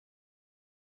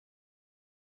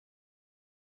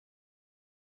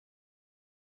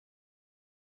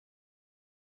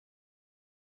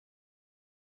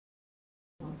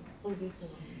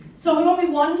So hello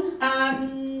everyone,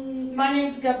 my name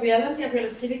is Gabriella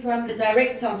Civico. I'm the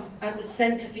director at the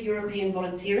Center for European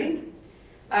Volunteering.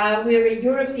 We're a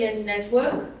European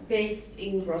network based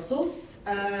in Brussels.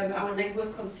 Our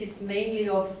network consists mainly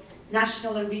of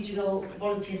national and regional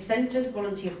volunteer centers,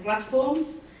 volunteer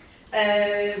platforms.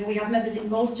 We have members in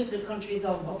most of the countries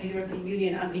of the European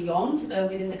Union and beyond,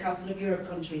 within the Council of Europe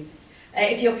countries.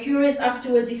 If you're curious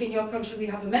afterwards, if in your country we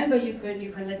have a member, you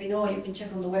can let me know, or you can check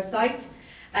on the website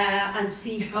and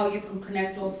see how you can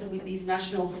connect also with these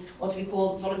national, what we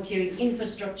call volunteering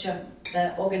infrastructure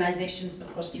organizations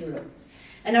across Europe.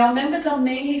 And our members are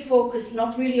mainly focused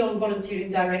not really on volunteering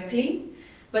directly,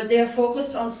 but they are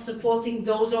focused on supporting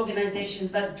those organizations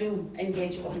that do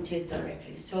engage volunteers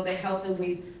directly. So they help them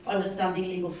with understanding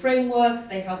legal frameworks,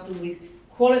 they help them with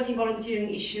quality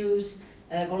volunteering issues,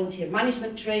 volunteer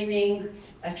management training,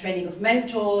 training of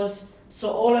mentors,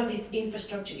 so all of these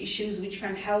infrastructure issues which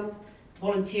can help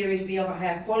volunteering be of a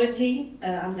higher quality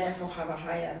and therefore have a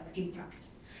higher impact.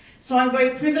 So I'm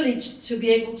very privileged to be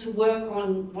able to work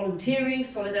on volunteering,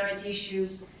 solidarity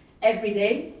issues every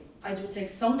day. I do take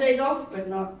some days off, but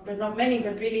not many,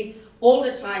 but really all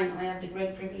the time I have the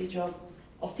great privilege of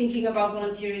thinking about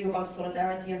volunteering, about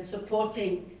solidarity and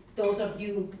supporting those of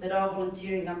you that are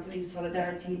volunteering and putting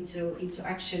solidarity into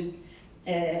action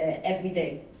every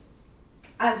day.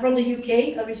 I'm from the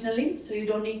UK originally, so you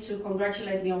don't need to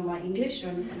congratulate me on my English or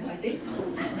anything like this.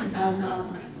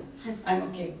 I'm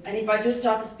okay. And if I just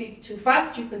start to speak too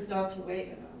fast, you can start to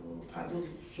wait, I will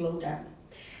slow down.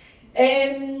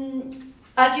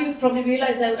 As you probably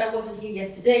realize, I wasn't here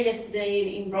yesterday.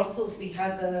 Yesterday in Brussels we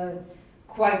had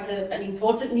quite an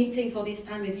important meeting for this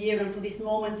time of year and for this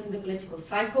moment in the political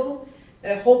cycle.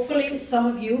 Hopefully some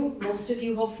of you, most of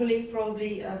you hopefully,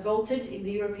 probably voted in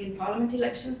the European Parliament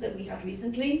elections that we had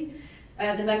recently.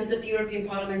 The members of the European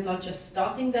Parliament are just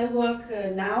starting their work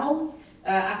now,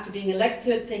 after being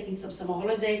elected, taking some summer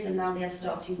holidays, and now they are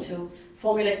starting to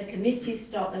formulate the committees,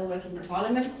 start their work in the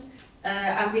Parliament.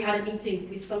 And we had a meeting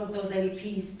with some of those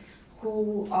MEPs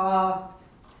who are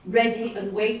ready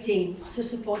and waiting to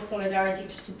support solidarity,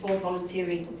 to support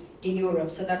volunteering in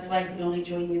Europe. So that's why I could only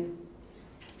join you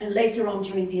later on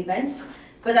during the event.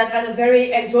 But I've had a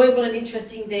very enjoyable and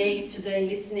interesting day today,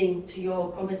 listening to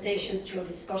your conversations, to your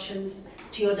discussions,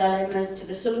 to your dilemmas, to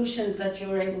the solutions that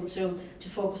you're able to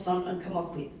focus on and come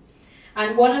up with.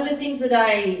 And one of the things that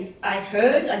I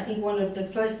heard, I think one of the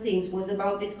first things, was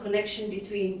about this connection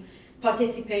between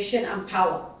participation and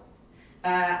power.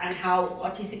 And how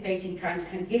participating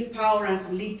can give power and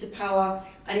can lead to power,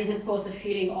 and is of course a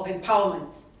feeling of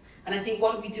empowerment. And I think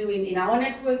what we do in our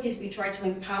network is we try to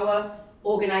empower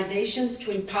organizations,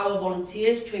 to empower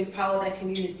volunteers, to empower their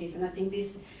communities. And I think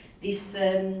this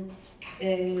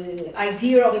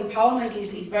idea of empowerment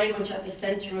is very much at the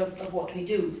center of what we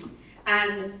do.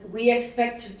 And we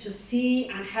expect to see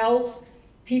and help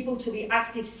people to be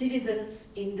active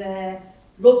citizens in their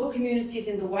local communities,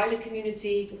 in the wider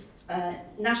community,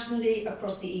 nationally,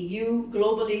 across the EU,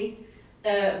 globally,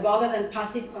 rather than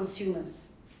passive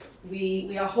consumers.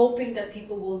 We are hoping that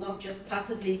people will not just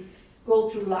passively go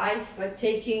through life,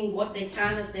 taking what they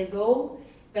can as they go,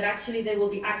 but actually they will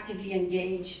be actively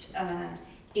engaged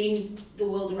in the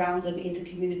world around them, in the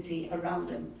community around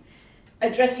them.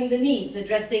 Addressing the needs,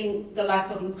 addressing the lack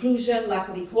of inclusion, lack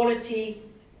of equality,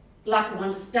 lack of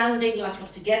understanding, lack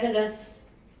of togetherness,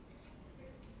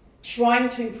 trying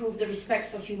to improve the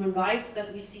respect for human rights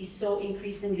that we see so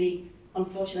increasingly,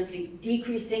 unfortunately,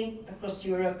 decreasing across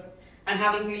Europe, and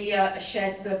having really a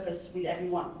shared purpose with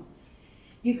everyone.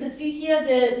 You can see here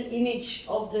the image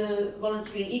of the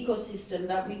volunteering ecosystem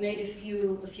that we made a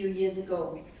few years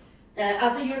ago.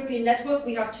 As a European network,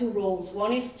 we have two roles.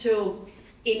 One is to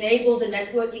enable the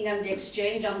networking and the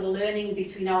exchange and the learning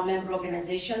between our member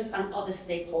organizations and other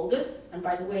stakeholders. And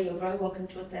by the way, you're very welcome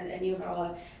to attend any of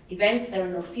our events. There are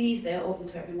no fees, they are open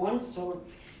to everyone. So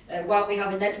while we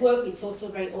have a network, it's also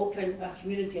a very open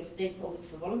community of stakeholders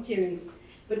for volunteering.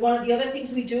 But one of the other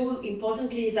things we do,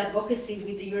 importantly, is advocacy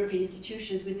with the European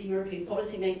institutions, with the European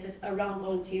policymakers around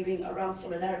volunteering, around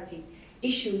solidarity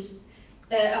issues.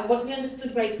 And what we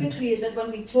understood very quickly is that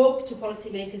when we talk to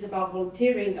policymakers about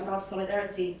volunteering, about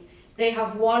solidarity, they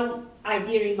have one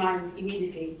idea in mind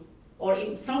immediately. Or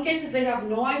in some cases they have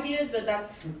no ideas, but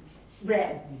that's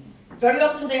rare. Very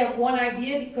often they have one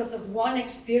idea because of one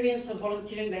experience of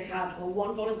volunteering they had, or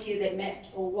one volunteer they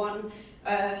met, or one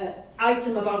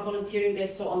item about volunteering they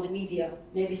saw on the media,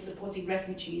 maybe supporting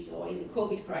refugees or in the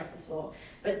COVID crisis.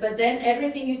 But then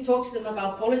everything you talk to them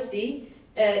about policy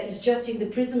is just in the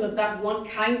prism of that one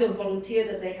kind of volunteer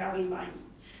that they have in mind.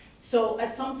 So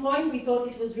at some point we thought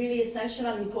it was really essential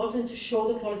and important to show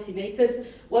the policymakers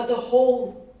what the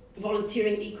whole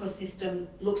volunteering ecosystem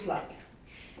looks like.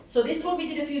 So this is what we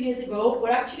did a few years ago. We're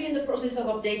actually in the process of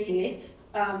updating it.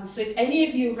 So if any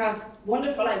of you have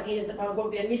wonderful ideas about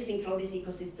what we are missing from this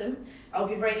ecosystem, I'll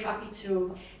be very happy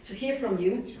to hear from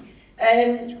you.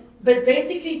 But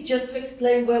basically, just to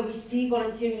explain where we see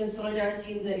volunteering and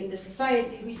solidarity in the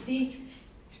society, we see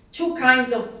two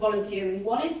kinds of volunteering.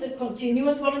 One is the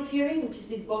continuous volunteering, which is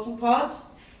this bottom part,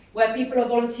 where people are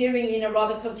volunteering in a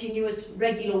rather continuous,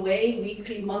 regular way,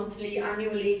 weekly, monthly,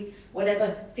 annually,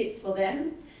 whatever fits for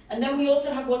them. And then we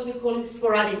also have what we're calling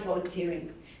sporadic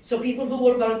volunteering. So people who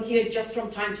will volunteer just from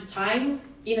time to time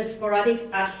in a sporadic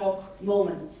ad hoc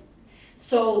moment.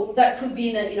 So that could be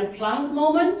in a planned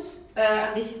moment,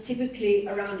 and this is typically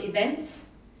around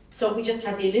events. So we just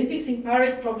had the Olympics in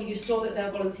Paris, probably you saw that there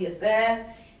are volunteers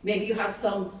there. Maybe you had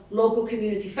some local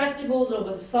community festivals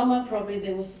over the summer, probably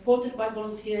they were supported by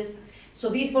volunteers. So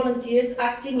these volunteers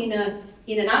acting in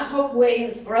an ad hoc way, in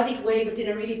a sporadic way, but in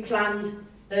a really planned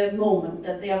moment,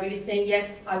 that they are really saying,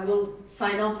 yes, I will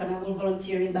sign up and I will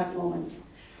volunteer in that moment.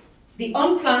 The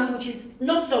unplanned, which is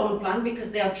not so unplanned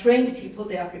because they are trained people,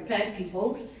 they are prepared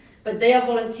people, but they are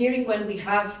volunteering when we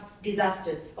have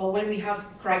disasters or when we have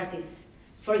crisis.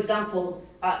 For example,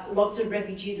 lots of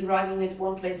refugees arriving at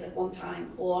one place at one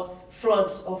time, or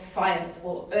floods or fires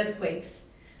or earthquakes.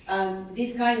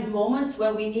 These kind of moments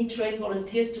where we need trained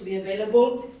volunteers to be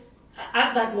available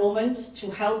at that moment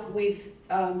to help with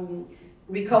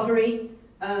recovery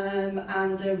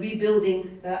and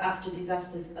rebuilding after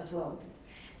disasters as well.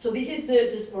 So this is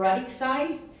the sporadic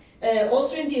side.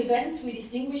 Also in the events, we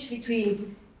distinguish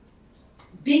between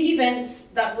big events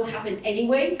that will happen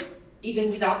anyway,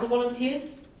 even without the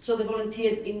volunteers. So the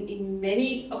volunteers in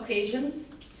many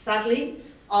occasions, sadly,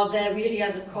 are there really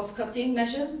as a cost-cutting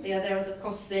measure. They are there as a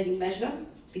cost-saving measure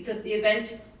because the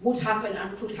event would happen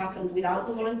and could happen without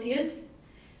the volunteers.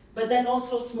 But then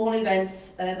also small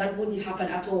events that wouldn't happen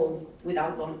at all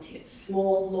without volunteers.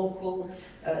 Small local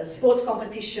sports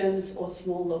competitions or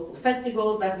small local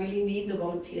festivals that really need the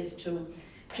volunteers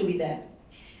to be there.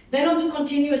 Then on the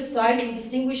continuous side, we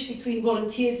distinguish between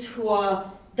volunteers who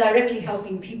are directly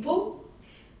helping people.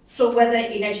 So whether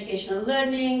in education and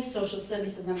learning, social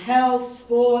services and health,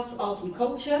 sports, art and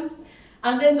culture.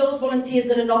 And then those volunteers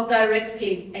that are not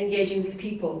directly engaging with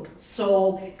people.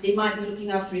 So they might be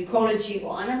looking after ecology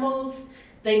or animals,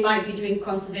 they might be doing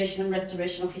conservation and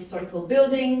restoration of historical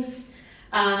buildings,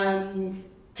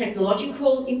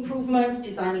 technological improvements,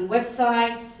 designing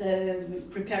websites,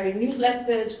 preparing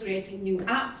newsletters, creating new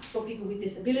apps for people with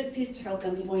disabilities to help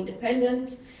them be more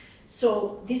independent.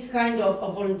 So this kind of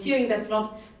volunteering that's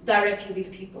not directly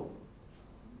with people.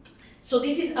 So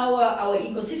this is our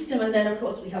ecosystem, and then of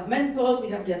course we have mentors, we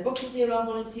have the advocacy around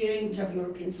volunteering, we have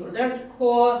European Solidarity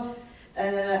Corps,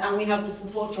 and we have the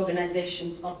support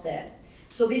organizations up there.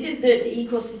 So this is the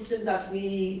ecosystem that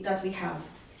we have.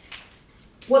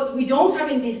 What we don't have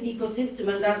in this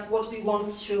ecosystem, and that's what we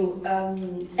want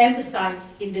to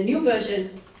emphasize in the new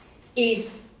version,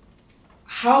 is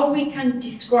how we can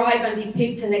describe and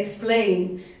depict and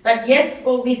explain that yes,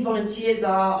 all these volunteers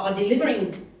are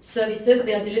delivering services,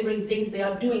 they are delivering things, they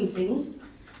are doing things,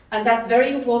 and that's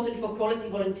very important for quality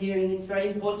volunteering. It's very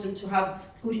important to have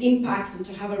good impact and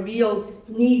to have a real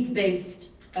needs-based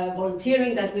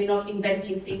volunteering, that we're not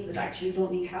inventing things that actually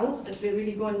don't need help, that we're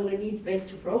really going on a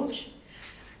needs-based approach.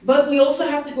 But we also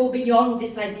have to go beyond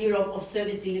this idea of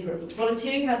service delivery.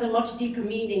 Volunteering has a much deeper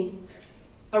meaning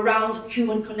around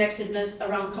human connectedness,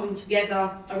 around coming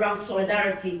together, around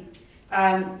solidarity,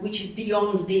 which is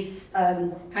beyond this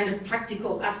kind of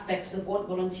practical aspects of what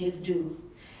volunteers do.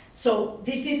 So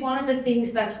this is one of the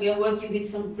things that we are working with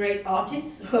some great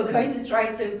artists who are going to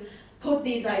try to put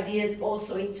these ideas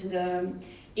also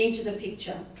into the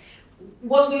picture.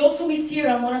 What we also miss here,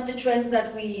 and one of the trends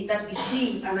that we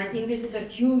see, and I think this is a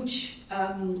huge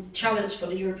challenge for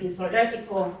the European Solidarity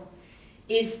Corps,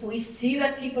 is we see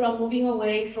that people are moving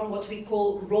away from what we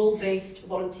call role-based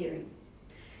volunteering.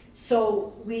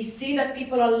 So we see that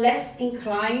people are less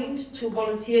inclined to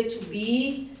volunteer to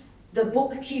be the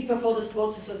bookkeeper for the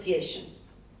sports association.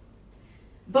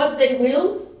 But they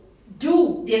will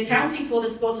do the accounting for the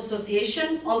sports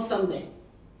association on Sunday.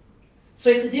 So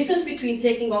it's a difference between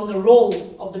taking on the role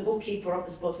of the bookkeeper of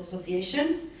the sports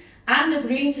association and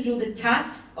agreeing to do the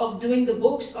task of doing the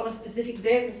books on a specific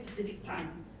day at a specific time.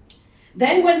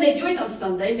 Then when they do it on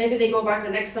Sunday, maybe they go back the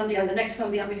next Sunday and the next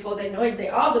Sunday, and before they know it, they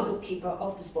are the bookkeeper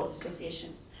of the sports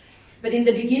association. But in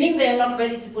the beginning, they are not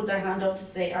ready to put their hand up to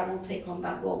say, I will take on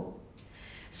that role.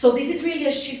 So this is really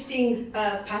a shifting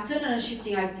pattern and a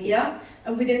shifting idea.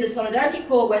 And within the Solidarity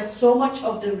Corps, where so much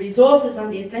of the resources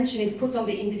and the attention is put on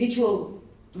the individual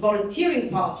volunteering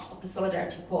part of the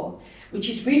Solidarity Corps, which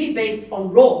is really based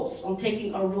on roles, on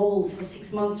taking a role for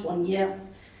 6 months, 1 year,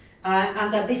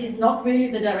 and that this is not really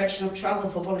the direction of travel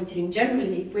for volunteering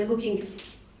generally. If we're looking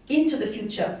into the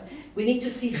future, we need to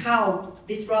see how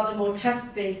this rather more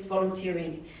task-based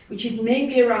volunteering, which is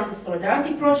maybe around the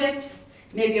solidarity projects,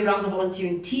 maybe around the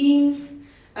volunteering teams,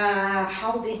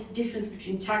 how this difference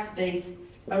between task-based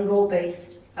and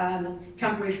role-based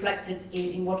can be reflected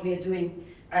in what we are doing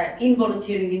in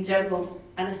volunteering in general,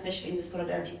 and especially in the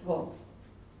Solidarity Corps.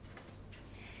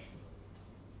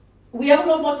 We have a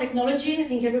lot more technology. I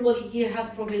think everybody here has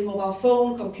probably a mobile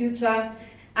phone, computer,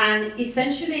 and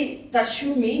essentially that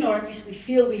should mean, or at least we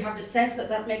feel, we have the sense that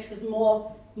that makes us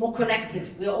more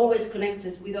connected. We are always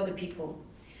connected with other people.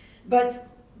 But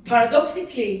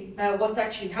paradoxically, what's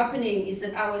actually happening is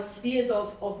that our spheres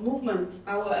of movement,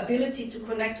 our ability to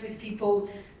connect with people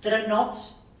that are not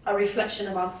a reflection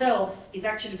of ourselves, is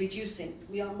actually reducing.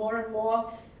 We are more and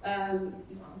more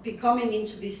becoming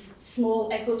into these small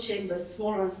echo chambers,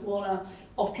 smaller and smaller,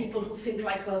 of people who think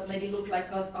like us, maybe look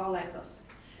like us, are like us.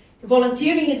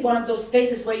 Volunteering is one of those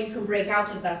spaces where you can break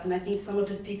out of that, and I think some of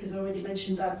the speakers already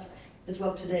mentioned that as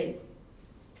well today.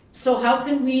 So how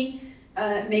can we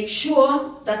make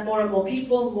sure that more and more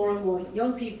people, more and more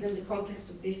young people in the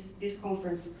context of this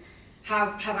conference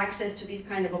have access to these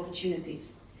kind of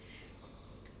opportunities?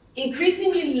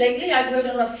 Increasingly lately, I've heard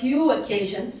on a few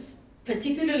occasions,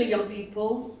 particularly young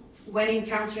people, when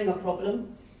encountering a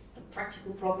problem, a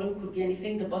practical problem, could be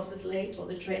anything, the bus is late or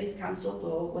the train is cancelled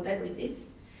or whatever it is,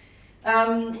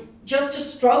 just to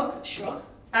shrug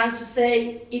and to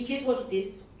say, it is what it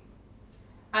is,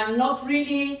 and not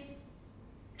really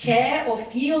care or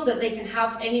feel that they can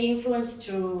have any influence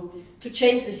to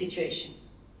change the situation.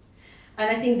 And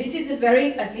I think this is a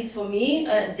very, at least for me,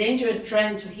 a dangerous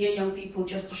trend to hear young people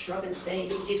just to shrug and say,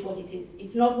 it is what it is.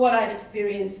 It's not what I've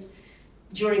experienced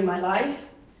during my life.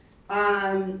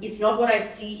 It's not what I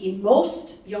see in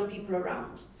most young people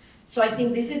around. So I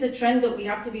think this is a trend that we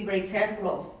have to be very careful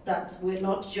of, that we're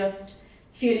not just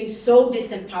feeling so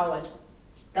disempowered,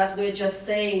 that we're just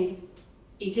saying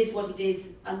it is what it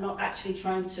is and not actually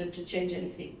trying to change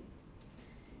anything.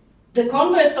 The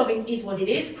converse of it is what it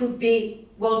is could be,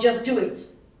 well, just do it.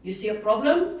 You see a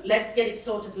problem, let's get it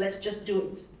sorted, let's just do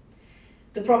it.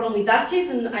 The problem with that is,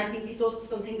 and I think it's also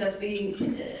something that's being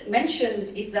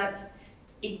mentioned, is that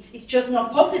it's just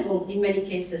not possible in many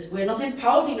cases. We're not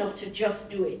empowered enough to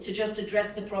just do it, to just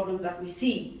address the problems that we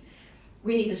see.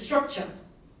 We need a structure,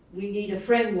 we need a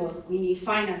framework, we need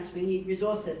finance, we need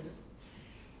resources.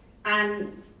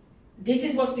 And this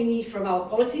is what we need from our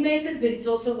policymakers, but it's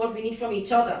also what we need from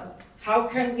each other. How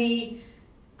can we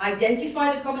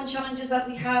identify the common challenges that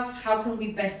we have? How can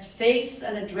we best face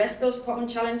and address those common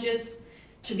challenges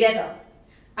together?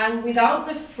 And without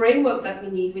the framework that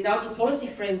we need, without the policy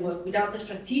framework, without the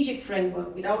strategic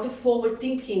framework, without the forward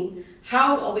thinking,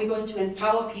 how are we going to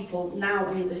empower people now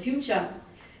and in the future?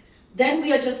 Then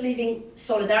we are just leaving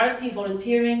solidarity,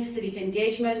 volunteering, civic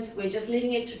engagement, we're just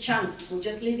leaving it to chance. We're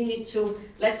just leaving it to,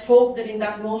 let's hope that in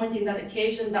that moment, in that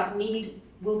occasion, that need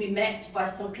will be met by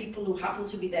some people who happen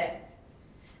to be there.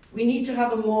 We need to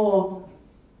have a more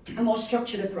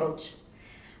structured approach.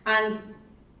 And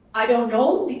I don't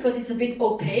know, because it's a bit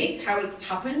opaque how it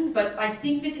happened, but I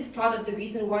think this is part of the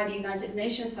reason why the United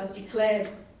Nations has declared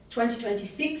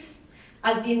 2026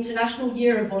 as the International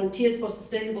Year of Volunteers for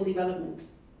Sustainable Development.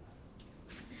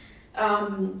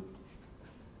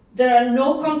 There are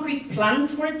no concrete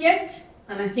plans for it yet,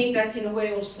 and I think that's in a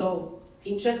way also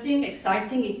interesting,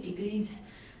 exciting. It leaves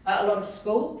a lot of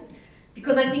scope,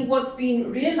 because I think what's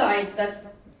been realized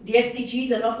that the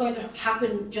SDGs are not going to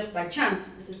happen just by chance,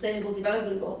 the Sustainable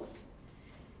Development Goals.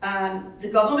 The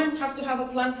governments have to have a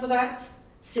plan for that,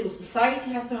 civil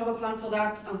society has to have a plan for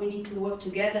that, and we need to work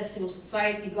together, civil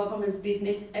society, governments,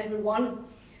 business, everyone,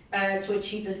 to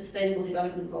achieve the Sustainable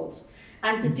Development Goals.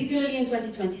 And particularly in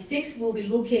 2026, we'll be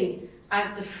looking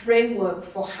at the framework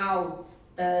for how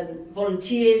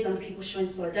volunteers and people showing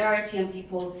solidarity and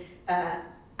people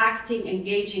acting,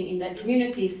 engaging in their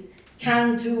communities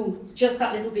can do just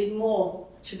that little bit more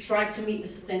to try to meet the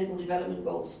Sustainable Development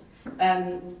Goals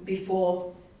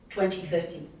before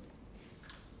 2030.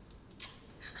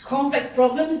 Complex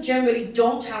problems generally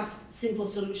don't have simple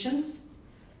solutions,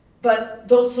 but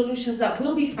those solutions that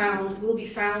will be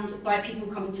found by people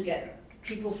coming together.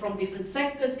 People from different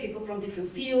sectors, people from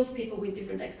different fields, people with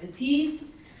different expertise,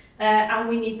 and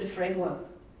we need the framework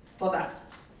for that.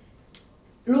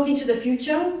 Looking to the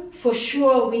future, for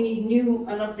sure we need new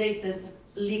and updated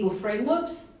legal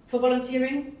frameworks for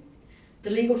volunteering. The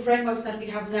legal frameworks that we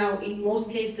have now, in most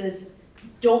cases,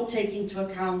 don't take into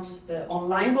account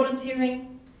online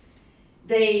volunteering.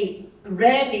 They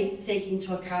rarely take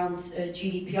into account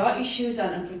GDPR issues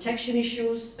and protection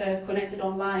issues connected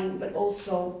online, but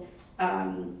also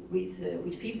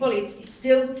with people. It's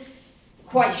still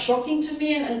quite shocking to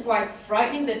me and quite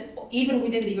frightening that even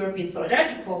within the European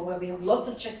Solidarity Corps, where we have lots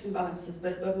of checks and balances,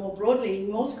 but more broadly,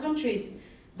 in most countries,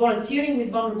 volunteering with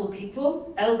vulnerable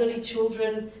people, elderly,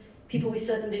 children, people with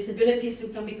certain disabilities who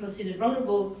can be considered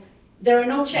vulnerable, there are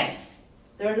no checks.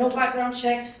 There are no background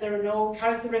checks, there are no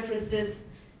character references.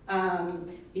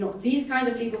 These kind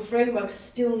of legal frameworks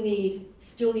still need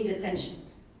attention.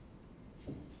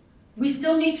 We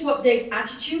still need to update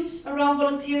attitudes around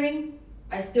volunteering.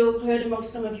 I still heard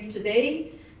amongst some of you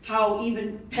today how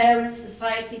even parents,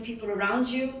 society, people around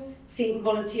you think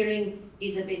volunteering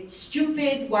is a bit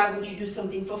stupid. Why would you do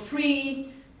something for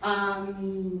free? Why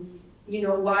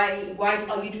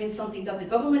are you doing something that the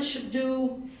government should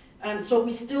do? So we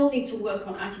still need to work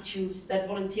on attitudes that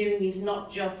volunteering is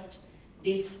not just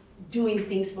this doing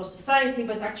things for society,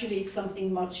 but actually it's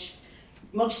something much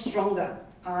stronger.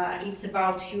 It's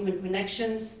about human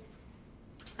connections,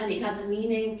 and it has a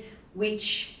meaning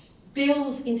which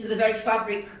builds into the very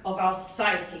fabric of our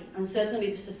society, and certainly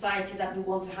the society that we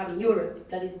want to have in Europe,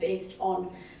 that is based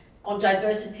on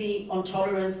diversity, on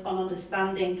tolerance, on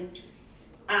understanding,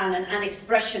 and an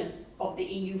expression of the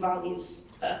EU values,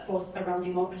 of course, around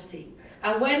democracy.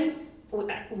 And when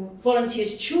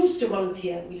volunteers choose to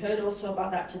volunteer, we heard also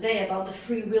about that today, about the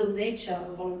free will nature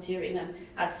of volunteering, and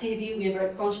at CVU we are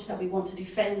very conscious that we want to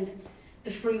defend the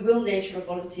free will nature of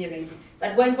volunteering.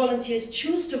 That when volunteers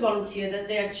choose to volunteer, that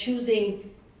they are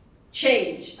choosing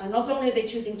change, and not only are they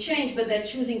choosing change, but they're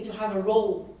choosing to have a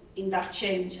role in that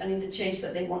change and in the change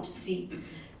that they want to see.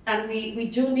 And we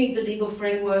do need the legal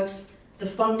frameworks, the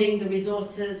funding, the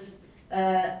resources,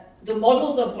 the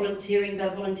models of volunteering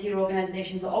that volunteer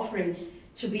organizations are offering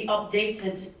to be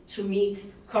updated to meet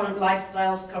current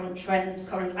lifestyles, current trends,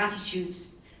 current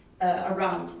attitudes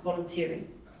around volunteering.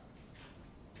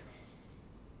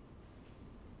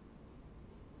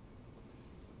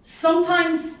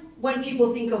 Sometimes when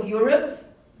people think of Europe,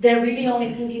 they're really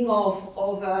only thinking of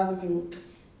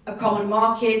a common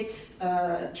market,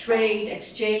 trade,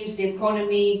 exchange, the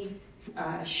economy,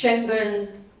 Schengen,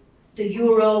 the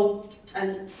euro,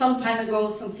 and some time ago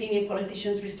some senior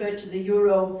politicians referred to the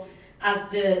euro as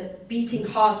the beating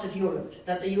heart of Europe,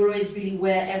 that the euro is really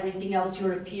where everything else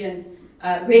European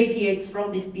radiates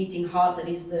from, this beating heart that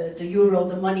is the euro,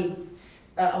 the money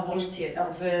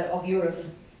of Europe.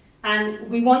 And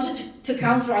we wanted to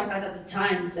counteract that at the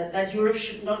time, that Europe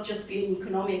should not just be an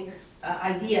economic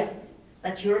idea,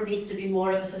 that Europe needs to be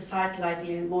more of a societal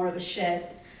idea, more of a shared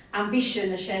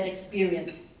ambition, a shared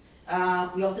experience.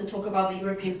 We often talk about the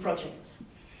European project.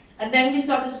 And then we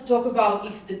started to talk about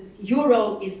if the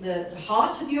euro is the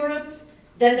heart of Europe,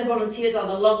 then the volunteers are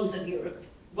the lungs of Europe.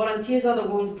 Volunteers are the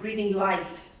ones breathing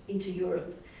life into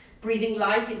Europe, breathing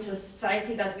life into a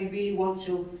society that we really want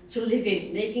to live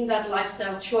in, making that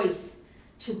lifestyle choice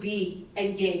to be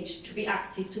engaged, to be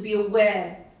active, to be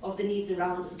aware of the needs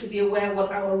around us, to be aware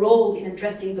what our role in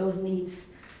addressing those needs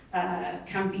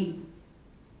can be.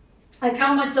 I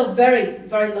count myself very,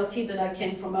 very lucky that I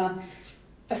came from a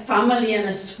family and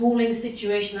a schooling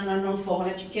situation and a non-formal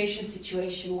education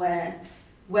situation where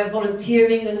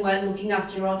volunteering and where looking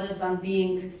after others and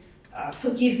being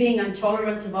forgiving and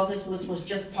tolerant of others was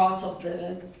just part of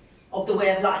the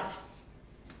way of life.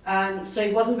 So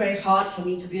it wasn't very hard for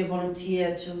me to be a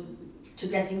volunteer, to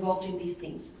get involved in these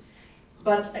things.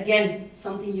 But again,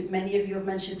 something many of you have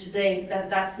mentioned today,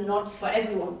 that's not for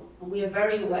everyone. And we are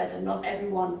very aware that not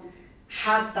everyone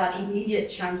has that immediate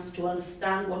chance to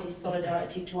understand what is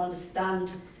solidarity, to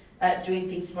understand doing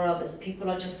things for others. People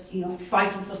are just,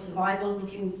 fighting for survival,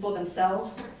 looking for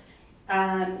themselves.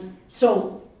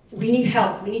 So we need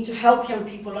help. We need to help young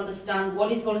people understand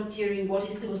what is volunteering, what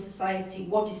is civil society,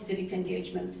 what is civic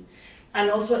engagement. And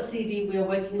also at CV, we are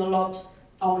working a lot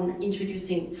on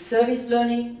introducing service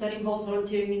learning that involves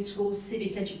volunteering in schools,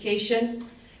 civic education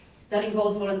that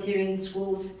involves volunteering in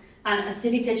schools, and a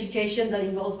civic education that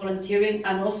involves volunteering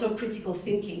and also critical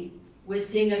thinking. We're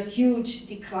seeing a huge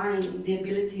decline in the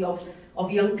ability of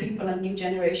young people and new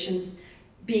generations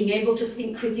being able to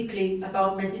think critically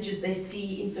about messages they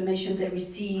see, information they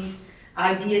receive,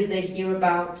 ideas they hear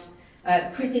about,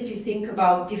 critically think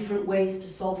about different ways to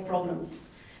solve problems.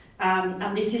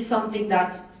 And this is something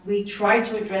that we try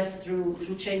to address through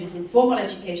changes in formal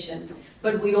education,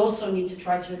 but we also need to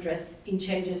try to address in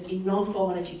changes in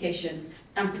non-formal education,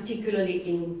 and particularly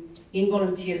in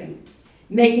volunteering.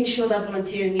 making sure that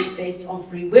volunteering is based on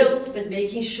free will, but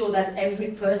making sure that every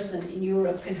person in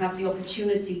Europe can have the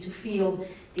opportunity to feel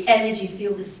the energy,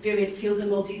 feel the spirit, feel the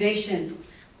motivation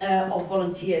of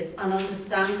volunteers, and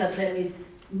understand that there is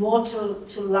more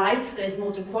to life, there's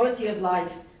more to quality of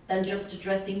life than just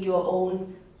addressing your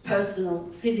own personal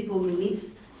physical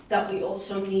needs, that we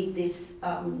also need this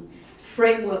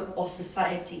framework of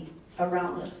society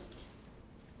around us.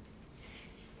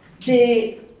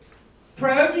 The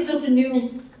priorities of the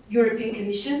new European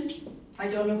Commission, I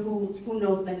don't know who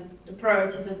knows them, the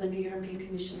priorities of the new European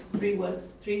Commission. 3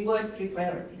 words, 3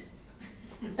 priorities.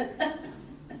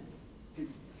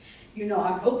 You know,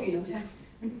 I hope you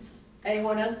know.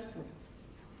 Anyone else?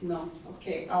 No,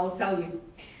 okay, I'll tell you.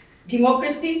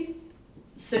 Democracy,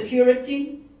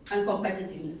 security, and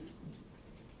competitiveness.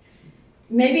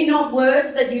 Maybe not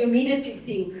words that you immediately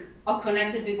think are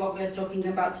connected with what we're talking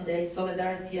about today,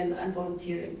 solidarity and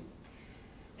volunteering.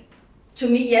 To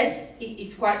me, yes,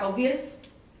 it's quite obvious.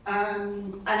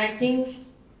 And I think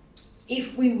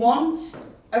if we want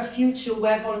a future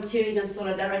where volunteering and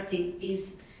solidarity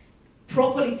is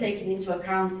properly taken into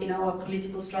account in our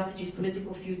political strategies,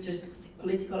 political futures,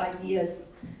 political ideas,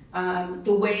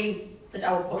 the way that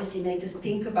our policymakers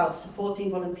think about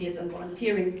supporting volunteers and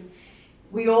volunteering,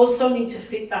 we also need to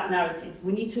fit that narrative.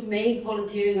 We need to make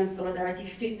volunteering and solidarity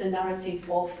fit the narrative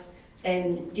of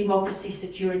democracy,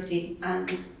 security,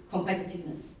 and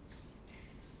competitiveness.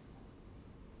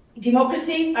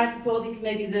 Democracy, I suppose, is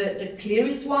maybe the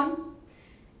clearest one,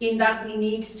 in that we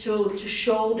need to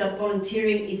show that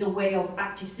volunteering is a way of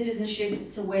active citizenship,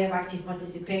 it's a way of active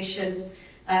participation.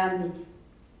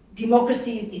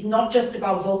 Democracy is not just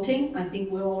about voting. I think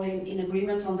we're all in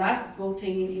agreement on that.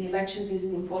 Voting in elections is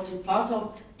an important part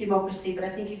of democracy, but I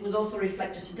think it was also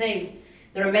reflected today.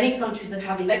 There are many countries that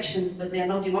have elections, but they are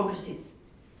not democracies.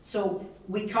 So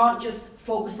we can't just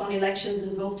focus on elections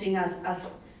and voting as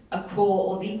a core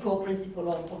or the core principle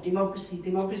of democracy.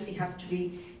 Democracy has to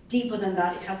be deeper than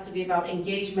that. It has to be about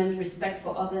engagement, respect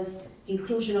for others,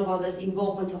 inclusion of others,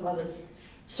 involvement of others.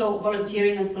 So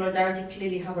volunteering and solidarity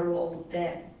clearly have a role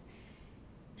there.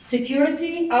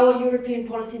 Security, our European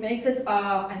policymakers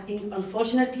are, I think,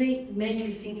 unfortunately,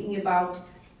 mainly thinking about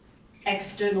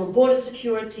external border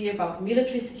security, about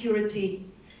military security.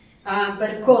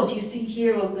 But of course, you see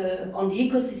here on the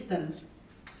ecosystem,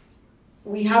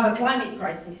 we have a climate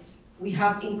crisis. We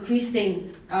have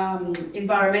increasing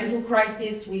environmental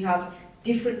crisis. We have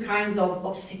different kinds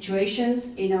of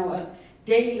situations in our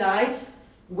daily lives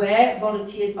where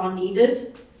volunteers are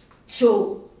needed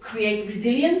to create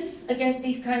resilience against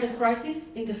these kind of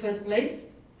crises in the first place,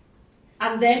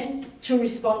 and then to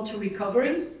respond to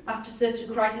recovery after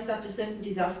certain crises, after certain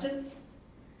disasters,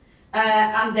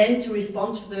 and then to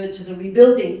respond to the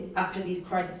rebuilding after these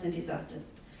crises and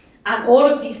disasters. And all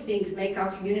of these things make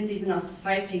our communities and our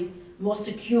societies more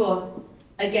secure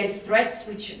against threats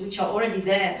which are already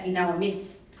there in our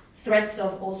midst. Threats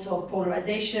also of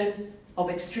polarization, of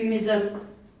extremism,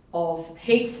 of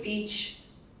hate speech.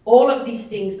 All of these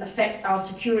things affect our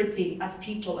security as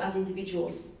people, as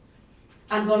individuals.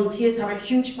 And volunteers have a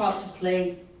huge part to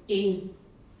play in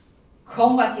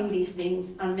combating these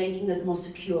things and making us more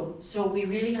secure. So we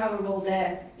really have a role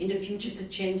there in the future to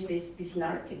change this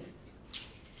narrative.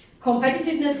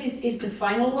 Competitiveness is the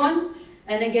final one.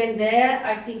 And again, there,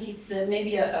 I think it's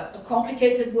maybe a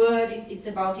complicated word. It's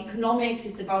about economics,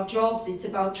 it's about jobs, it's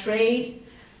about trade.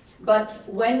 But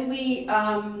when we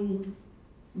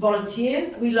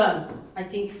volunteer, we learn. I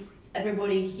think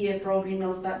everybody here probably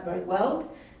knows that very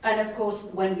well. And of course,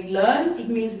 when we learn, it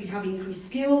means we have increased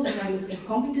skills, we have increased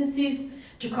competencies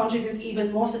to contribute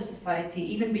even more to society,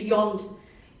 even beyond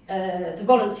the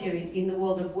volunteering in the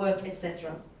world of work,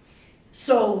 etc.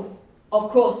 So, of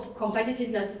course,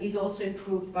 competitiveness is also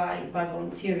improved by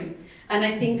volunteering. And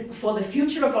I think for the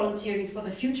future of volunteering, for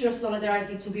the future of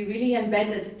solidarity to be really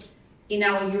embedded in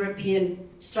our European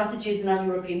strategies and our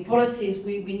European policies,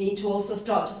 we need to also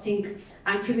start to think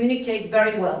and communicate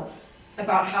very well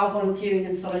about how volunteering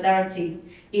and solidarity,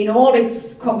 in all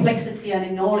its complexity and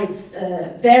in all its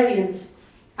variance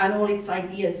and all its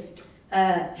ideas,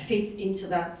 fit into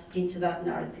that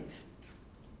narrative.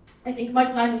 I think my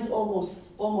time is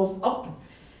almost up.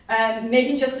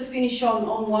 Maybe just to finish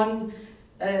on one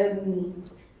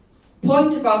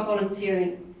point about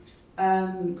volunteering.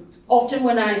 Often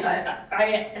when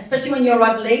I especially when you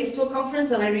arrive late to a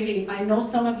conference, and I know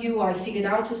some of you, I figured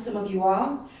out who some of you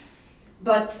are,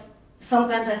 but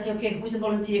sometimes I say, okay, who's a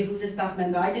volunteer, who's a staff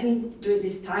member? I didn't do it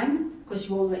this time, because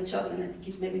you all know each other, and I think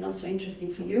it's maybe not so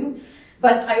interesting for you.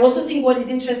 But I also think what is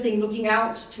interesting, looking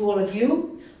out to all of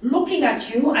you, looking at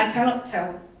you, I cannot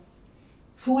tell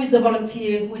Who is the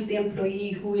volunteer, who is the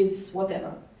employee, who is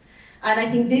whatever. And I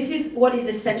think this is what is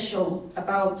essential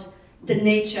about the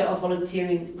nature of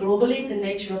volunteering globally, the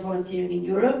nature of volunteering in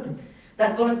Europe,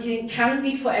 that volunteering can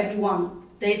be for everyone.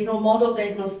 There is no model, there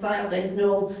is no style, there is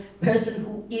no person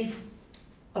who is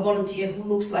a volunteer, who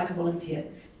looks like a volunteer.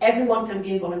 Everyone can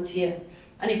be a volunteer.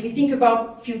 And if we think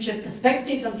about future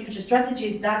perspectives and future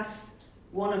strategies, that's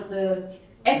one of the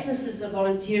essences of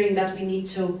volunteering that we need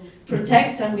to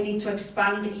protect and we need to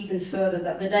expand even further,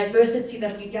 that the diversity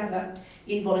that we gather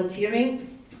in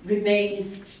volunteering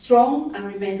remains strong and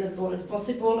remains as broad as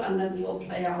possible, and then we all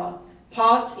play our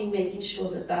part in making sure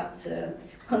that that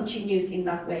continues in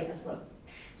that way as well.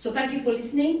 So thank you for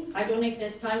listening. I don't know if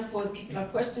there's time for if people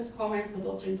have questions, comments, but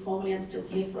also informally I'm still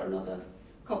here for another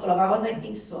couple of hours, I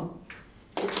think, so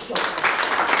good job.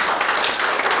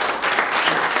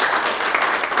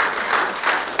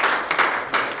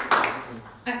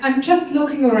 I'm just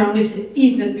looking around if there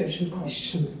is an urgent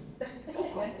question.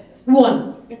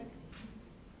 One.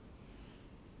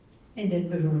 And then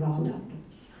we will round up.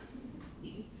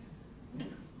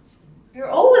 You're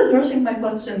always rushing my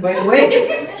question, by the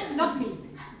way. Not me.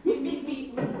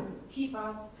 We keep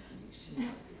up.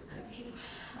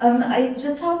 I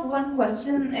just have one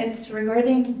question. It's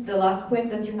regarding the last point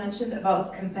that you mentioned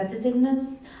about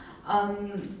competitiveness.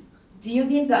 Do you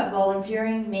mean that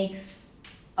volunteering makes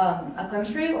a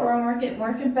country or a market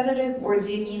more competitive, or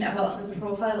do you mean about the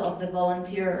profile of the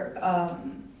volunteer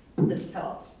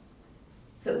themselves?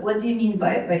 So what do you mean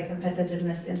by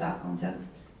competitiveness in that context?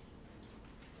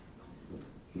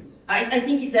 I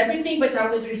think it's everything, but I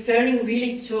was referring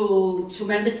really to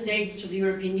member states, to the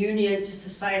European Union, to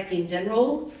society in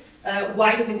general.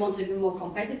 Why do we want to be more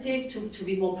competitive, to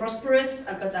be more prosperous?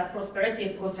 But that prosperity,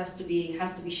 of course, has to be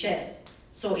shared.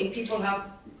 So if people have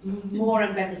more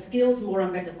and better skills, more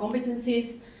and better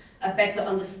competencies, a better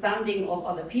understanding of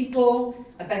other people,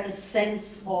 a better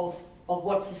sense of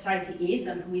what society is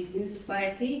and who is in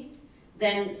society,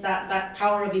 then that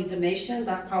power of information,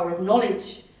 that power of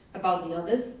knowledge about the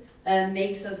others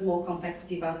makes us more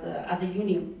competitive as a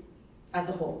union, as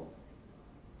a whole.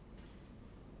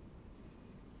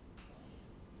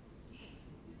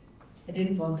 I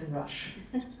didn't want to rush.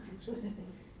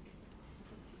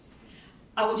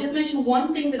 I will just mention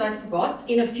one thing that I forgot.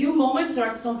 In a few moments or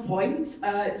at some point,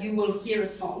 you will hear a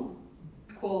song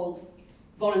called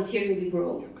Volunteering We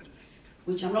Grow,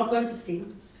 which I'm not going to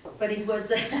sing, but it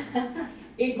was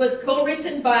it was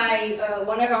co-written by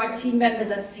one of our team members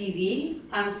at CV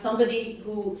and somebody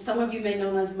who some of you may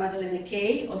know as Madeleine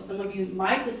Kay, or some of you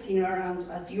might have seen her around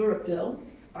as Europe Girl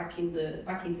back in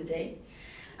the day.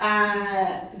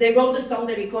 They wrote the song,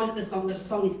 they recorded the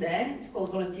song is there. It's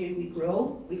called Volunteering We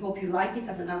Grow. We hope you like it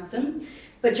as an anthem.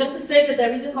 But just to say that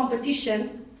there is a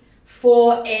competition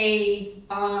for a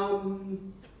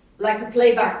like a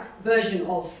playback version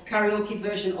of, karaoke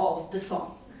version of the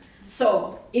song.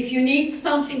 So if you need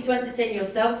something to entertain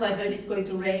yourselves, I heard it's going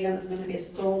to rain and there's going to be a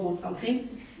storm or something.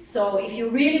 So if you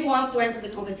really want to enter the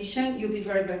competition, you'll be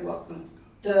very, very welcome.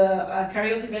 The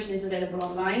karaoke version is available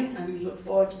online, and we look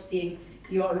forward to seeing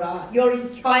your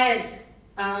inspired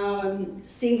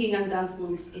singing and dance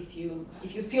moves if you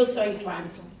feel so inclined.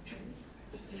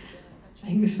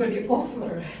 Thanks for the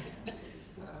offer.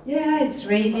 Yeah, it's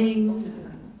raining.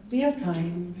 We have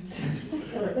time.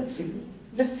 Let's see.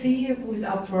 Let's see who's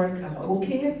up for a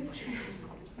karaoke.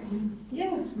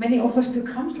 Yeah, many offers to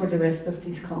come for the rest of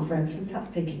this conference.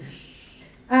 Fantastic.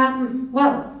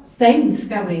 Well, thanks,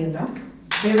 Gabriella.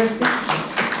 Very respectful.